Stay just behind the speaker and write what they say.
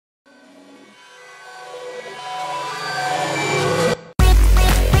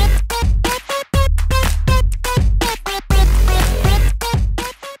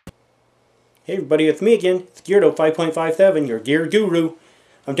Hey everybody, it's me again. It's Geardo 5.57, your gear guru.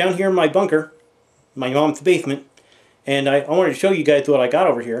 I'm down here in my bunker, my mom's basement, and I wanted to show you guys what I got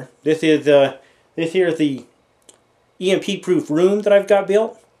over here. This here is the EMP proof room that I've got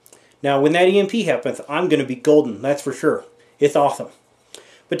built. Now when that EMP happens, I'm going to be golden, that's for sure. It's awesome.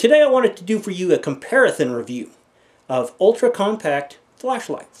 But today I wanted to do for you a comparison review of ultra compact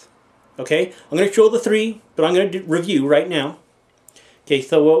flashlights. Okay, I'm going to show the three, but I'm going to review right now. Okay,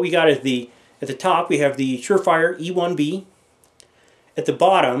 so what we got is at the top we have the Surefire E1B. At the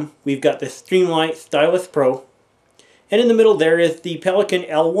bottom we've got the Streamlight Stylus Pro. And in the middle there is the Pelican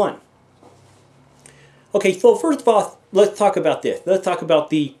L1. Okay, so first of all, let's talk about this. Let's talk about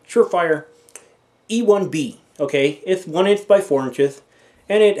the Surefire E1B. Okay, it's 1 inch by 4 inches.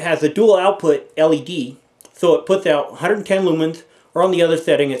 And it has a dual output LED. So it puts out 110 lumens, or on the other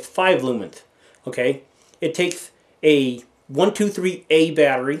setting it's 5 lumens. Okay, it takes a 123A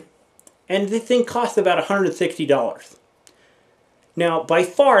battery. And this thing costs about $160. Now, by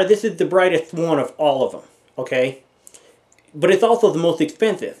far, this is the brightest one of all of them, okay? But it's also the most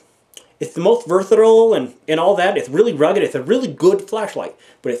expensive. It's the most versatile and all that. It's really rugged. It's a really good flashlight.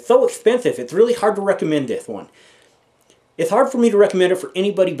 But it's so expensive, it's really hard to recommend this one. It's hard for me to recommend it for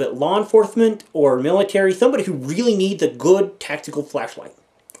anybody but law enforcement or military, somebody who really needs a good tactical flashlight,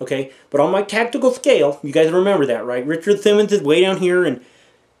 okay? But on my tactical scale, you guys remember that, right? Richard Simmons is way down here and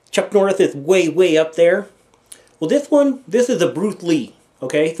Chuck Norris is way, way up there. Well, this is a Bruce Lee,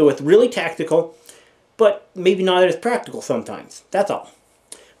 okay? So it's really tactical, but maybe not as practical sometimes. That's all.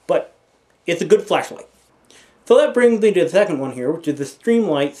 But it's a good flashlight. So that brings me to the second one here, which is the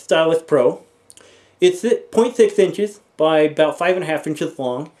Streamlight Stylus Pro. It's 0.6 inches by about 5.5 inches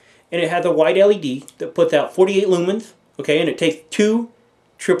long, and it has a wide LED that puts out 48 lumens, okay? And it takes 2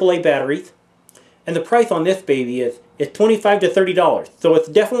 AAA batteries. And the price on this baby is $25 to $30, so it's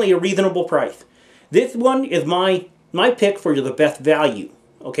definitely a reasonable price. This one is my pick for the best value,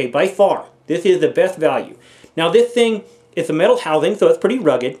 okay, by far. This is the best value. Now this thing is a metal housing, so it's pretty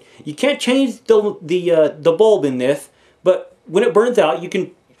rugged. You can't change the bulb in this, but when it burns out, you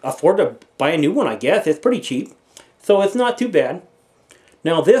can afford to buy a new one, I guess. It's pretty cheap, so it's not too bad.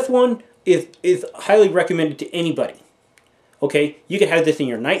 Now this one is highly recommended to anybody. Okay, you could have this in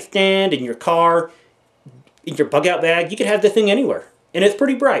your nightstand, in your car, in your bug out bag. You could have this thing anywhere, and it's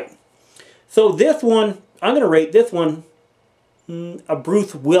pretty bright. So this one, I'm going to rate this one a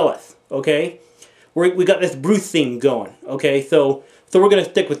Bruce Willis. Okay, we got this Bruce thing going. Okay, so we're going to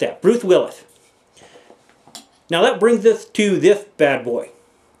stick with that, Bruce Willis. Now that brings us to this bad boy,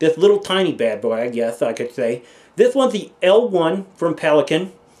 this little tiny bad boy, I guess I could say. This one's the L1 from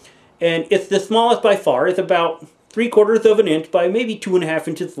Pelican, and it's the smallest by far. It's about 3/4 of an inch by maybe 2.5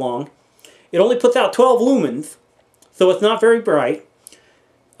 inches long. It only puts out 12 lumens, so it's not very bright.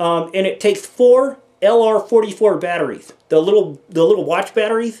 And it takes 4 LR44 batteries. The little watch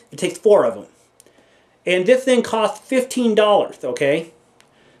batteries, it takes 4 of them. And this thing costs $15, okay?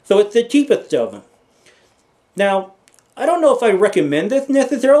 So it's the cheapest of them. Now, I don't know if I recommend this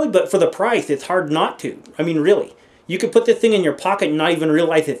necessarily, but for the price, it's hard not to. I mean, really. You could put this thing in your pocket and not even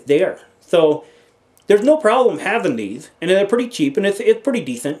realize it's there. So there's no problem having these, and they're pretty cheap, and it's pretty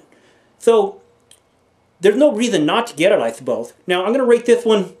decent. So there's no reason not to get it, I suppose. Now I'm going to rate this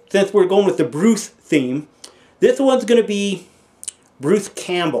one, since we're going with the Bruce theme. This one's going to be Bruce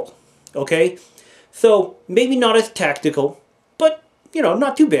Campbell, okay? So maybe not as tactical, but you know,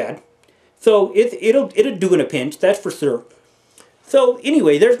 not too bad. So it'll do in a pinch, that's for sure. So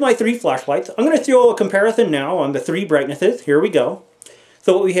anyway, there's my 3 flashlights. I'm going to throw a comparison now on the 3 brightnesses. Here we go.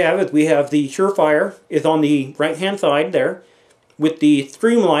 So what we have is we have the Surefire is on the right hand side there, with the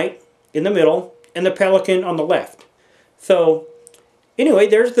Streamlight in the middle and the Pelican on the left. So anyway,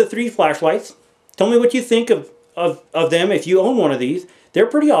 there's the 3 flashlights. Tell me what you think of them if you own one of these. They're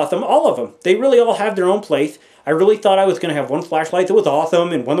pretty awesome, all of them. They really all have their own place. I really thought I was going to have one flashlight that was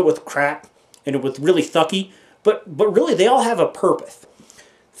awesome and one that was crap and it was really sucky, but really they all have a purpose.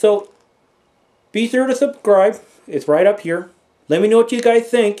 So be sure to subscribe. It's right up here. Let me know what you guys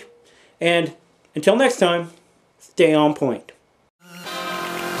think, and until next time, stay on point.